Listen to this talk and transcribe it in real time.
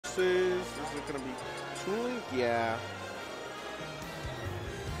versus, is it going to be Toon? Yeah.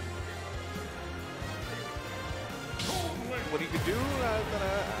 What he could do,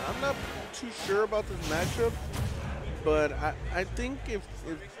 I'm not too sure about this matchup, but I think if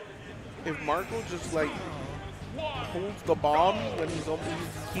Marco just like holds the bomb when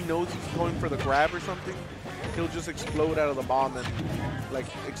he knows he's going for the grab or something, he'll just explode out of the bomb and like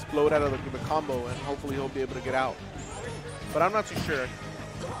explode out of the combo, and hopefully he'll be able to get out. But I'm not too sure.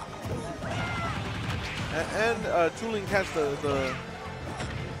 And Toon Link has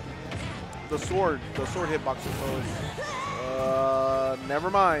the sword hitboxer, so never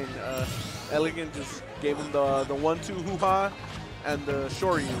mind. Elegant just gave him the 1-2 hoo-ha and the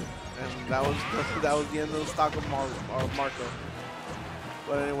Shoryu, and that was the end of the stock of Marco.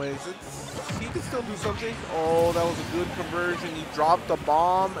 But anyways, he can still do something. Oh, that was a good conversion. He dropped the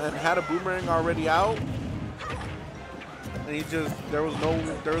bomb and had a boomerang already out, and he just there was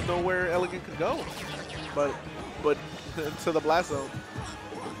nowhere Elegant could go, but to the blast zone.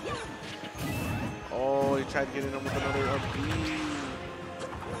 Oh, he tried getting him with another up B,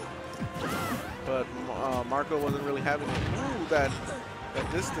 but Marco wasn't really having it. Ooh, that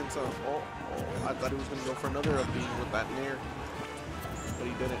distance. I thought he was going to go for another up B with that nair, but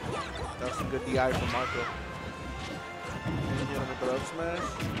he didn't. That was some good DI from Marco. And hit him with the up smash.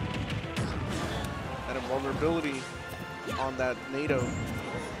 Had a vulnerability on that NATO.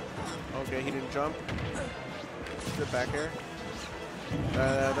 Okay, he didn't jump. Good back air.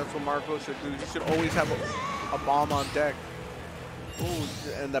 That's what Marco should do. He should always have a bomb on deck. Ooh,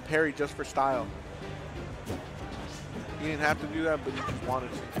 and the parry just for style. He didn't have to do that, but he just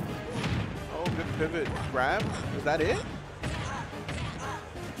wanted to. Oh, good pivot. Grab? Is that it?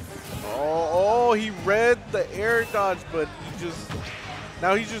 Oh, he read the air dodge, but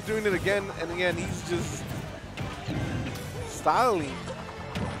now he's just doing it again and again. He's just styling.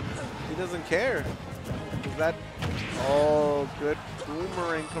 He doesn't care. Is that? Oh, good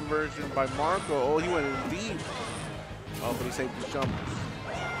boomerang conversion by Marco. Oh, he went in deep. Oh, but he saved his jump.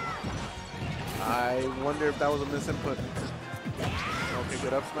 I wonder if that was a misinput. Okay,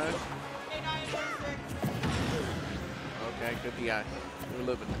 good up smash. Okay, good DI. We're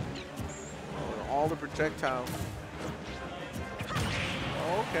living. Oh, all the projectiles.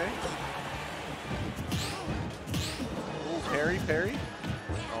 Oh, okay. Oh, parry.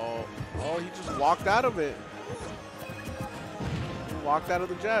 Oh, he just walked out of it. He walked out of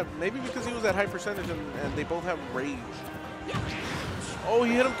the jab. Maybe because he was at high percentage and they both have rage. Oh,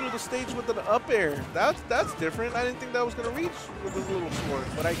 he hit him through the stage with an up air. That's different. I didn't think that was gonna reach with this little sword,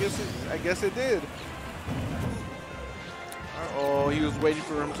 but I guess it did. Oh, he was waiting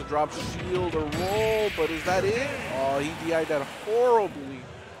for him to drop shield or roll, but is that it? Oh, he DI'd that horribly.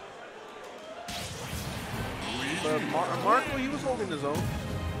 But Marco, he was holding his own.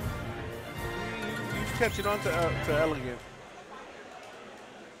 He's catching on to Elegant.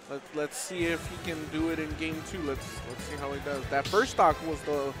 Let's see if he can do it in game 2. Let's see how he does. That first stock was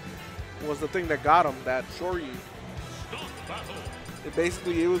the thing that got him. That Shoryu.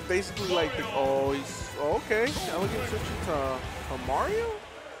 It was basically like okay. Elegant switching to Mario.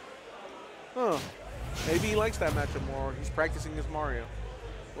 Huh? Maybe he likes that matchup more. He's practicing his Mario.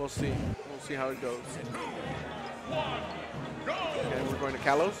 We'll see. We'll see how it goes. Okay, we're going to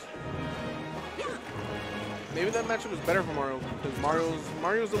Kalos. Maybe that matchup is better for Mario because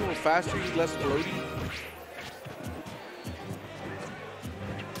Mario's a little faster, he's less floaty.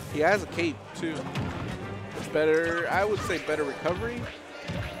 He has a cape too. It's better, I would say better recovery.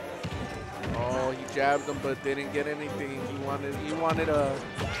 Oh, he jabbed him but didn't get anything. He wanted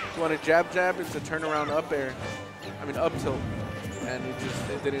jab into turnaround up air. I mean up tilt. And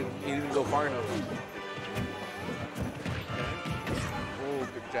he didn't go far enough. Oh,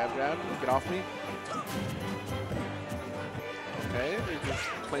 good jab. Get off me. Okay, they're just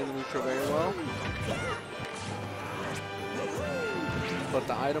playing the neutral very well. But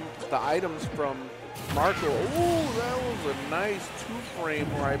the items from Marco, oh, that was a nice 2-frame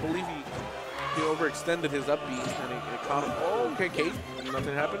where I believe he overextended his up B and it caught him. Oh, okay, Kate,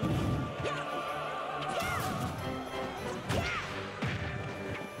 nothing happened.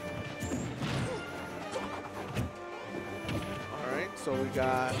 All right, so we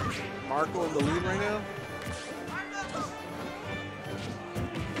got Marco in the lead right now.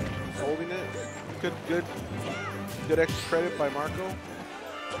 Holding it. Good extra credit by Marco.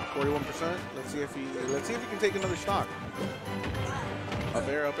 41%. Let's see if he can take another stock. Up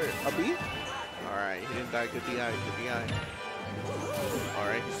air. Up B. All right, he didn't die. Good DI. All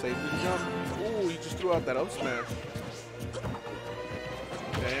right, he saved the jump. Ooh, he just threw out that up smash.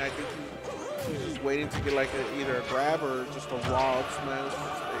 Okay, I think he's just waiting to get like either a grab or just a raw up smash.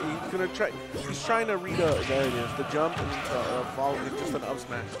 gonna try. He's trying to read there it is, the jump and follow with just an up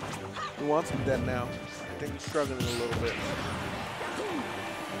smash. He wants him dead now. I think he's struggling a little bit.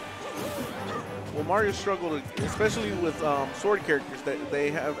 Well, Mario struggled, especially with sword characters that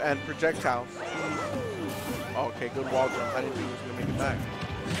they have and projectiles. Okay, good wall jump. I didn't think he was gonna make it back.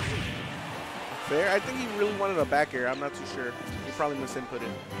 Fair. I think he really wanted a back air. I'm not too sure. He probably misinput it.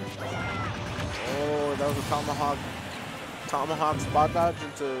 Oh, that was a tomahawk. Tomahawk spot dodge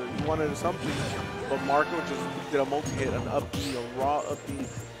into he wanted something, but Marco just did a multi-hit, an up B, a raw up B,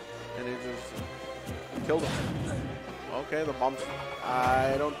 and it just killed him. Okay, the bombs.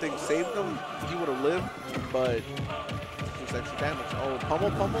 I don't think saved him. He would have lived, but just extra damage. Oh,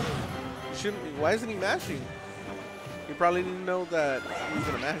 pummel. He shouldn't. Why isn't he mashing? He probably didn't know that he was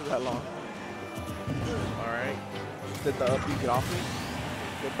gonna mash that long. All right, did the up B get off me?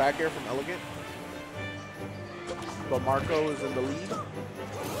 Good back air from Elegant. But Marco is in the lead.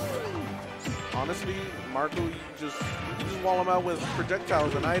 Honestly, Marco, you just wall him out with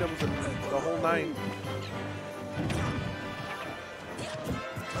projectiles and items and the whole nine.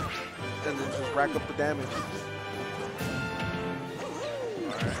 And then just rack up the damage.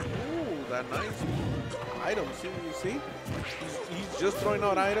 Alright. Ooh, that nice item. See what you see? He's just throwing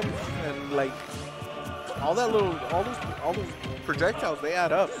out items and like all those projectiles, they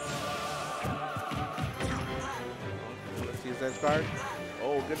add up. Edge guard.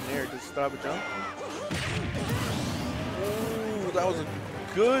 Oh, good nair. Just stop a jump. Ooh, that was a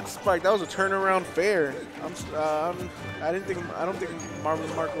good spike. That was a turnaround fair. I don't think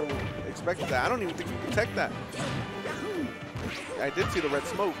Marco expected that. I don't even think he could protect that. I did see the red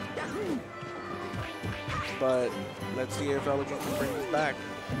smoke. But let's see if Elegant can bring this back.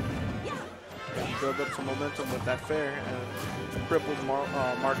 He built up some momentum with that fair and cripples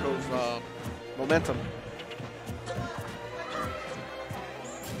Marco's momentum.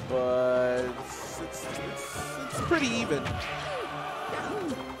 But it's pretty even.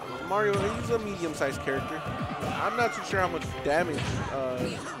 Mario, he's a medium-sized character. I'm not too sure how much damage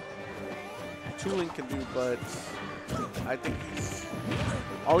Toon can do, but I think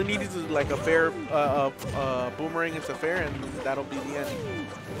all he needs is like a fair boomerang into fair, and that'll be the end.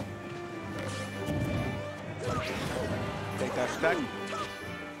 Take that stack. See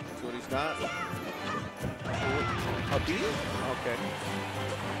what he's got. A B? Okay.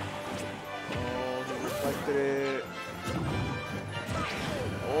 Oh, he reflected it.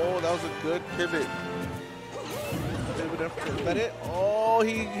 Oh, that was a good pivot. Is that it? Oh,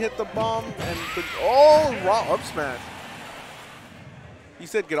 he hit the bomb and raw up smash. He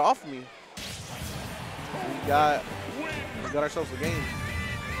said, "Get off me." We got ourselves a game.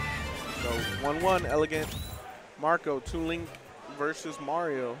 So 1-1, Elegant, Marco, Toon versus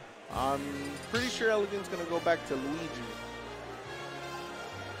Mario. I'm pretty sure Elegant's gonna go back to Luigi.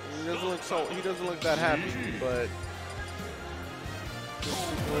 He doesn't look that happy, but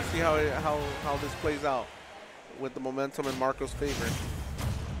we'll see how this plays out with the momentum in Marco's favor.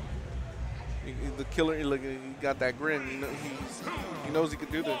 The killer, he got that grin. He knows he can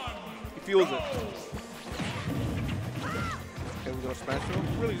do this. He feels it. Okay, we're gonna smash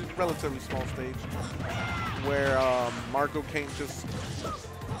him. Really, relatively small stage where Marco can't just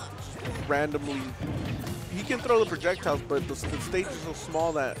randomly. He can throw the projectiles, but the stage is so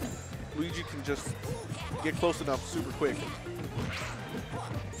small that Luigi can just get close enough super quick.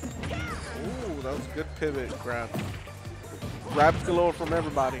 Ooh, that was a good pivot grab. Grabs galore from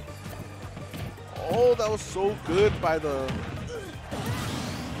everybody. Oh, that was so good by the.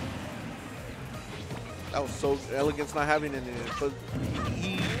 That was so Elegant's not having any, but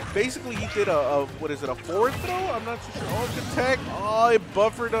he did a forward throw? I'm not too sure. Oh, good tech. Oh, it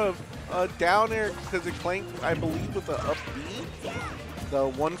buffered a down air because it clanked, I believe, with the up B, the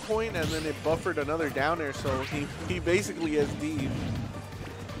 1 point, and then it buffered another down air. So he basically SD'd.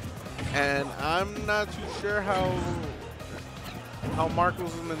 And I'm not too sure how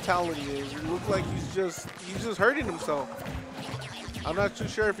Marco's mentality is. It looks like he's just hurting himself. I'm not too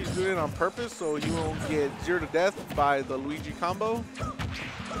sure if he's doing it on purpose so he won't get 0 to death by the Luigi combo.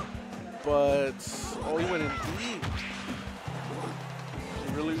 But oh, he went in deep.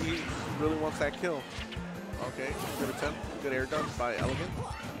 He really wants that kill. Okay, good attempt, good air dodge by Elegant.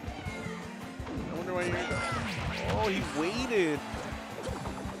 I wonder why he air dodged. Oh, he waited.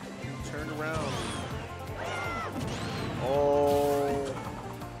 Turned around. Oh,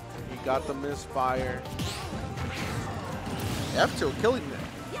 he got the misfire. F2 killing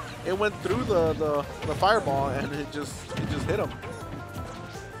it. It went through the fireball and it just hit him.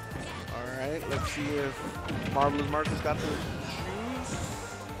 All right, let's see if Marvelous Marcus got the shoes.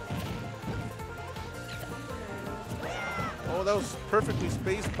 Oh, Oh, that was perfectly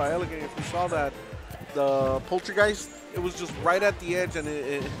spaced by Elegant. If you saw that, the Poltergeist, it was just right at the edge, and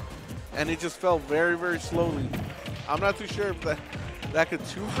it just fell very, very slowly. I'm not too sure if that could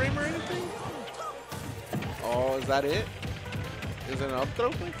two-frame or anything. Oh, is that it? Is it an up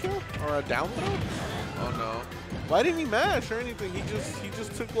throw for a kill or a down throw? Oh no! Why didn't he mash or anything? He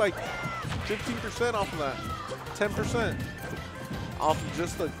just took like 15% off of that, 10% off of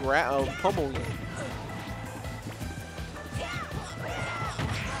just the pummeling.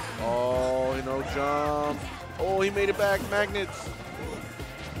 Oh, you know, jump. Oh, he made it back. Magnets.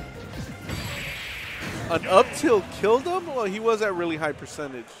 An up tilt killed him? Well, he was at really high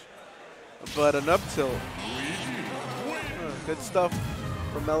percentage. But an up tilt. Good stuff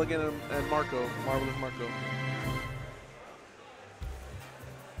from Elegant and Marco. Marvelous Marco.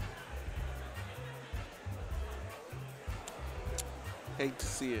 Hate to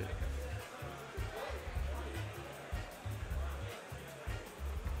see it.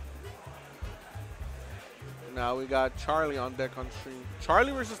 Now we got Charlie on deck on stream.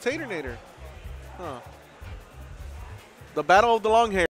 Charlie versus Taternator. Huh. The battle of the long hair.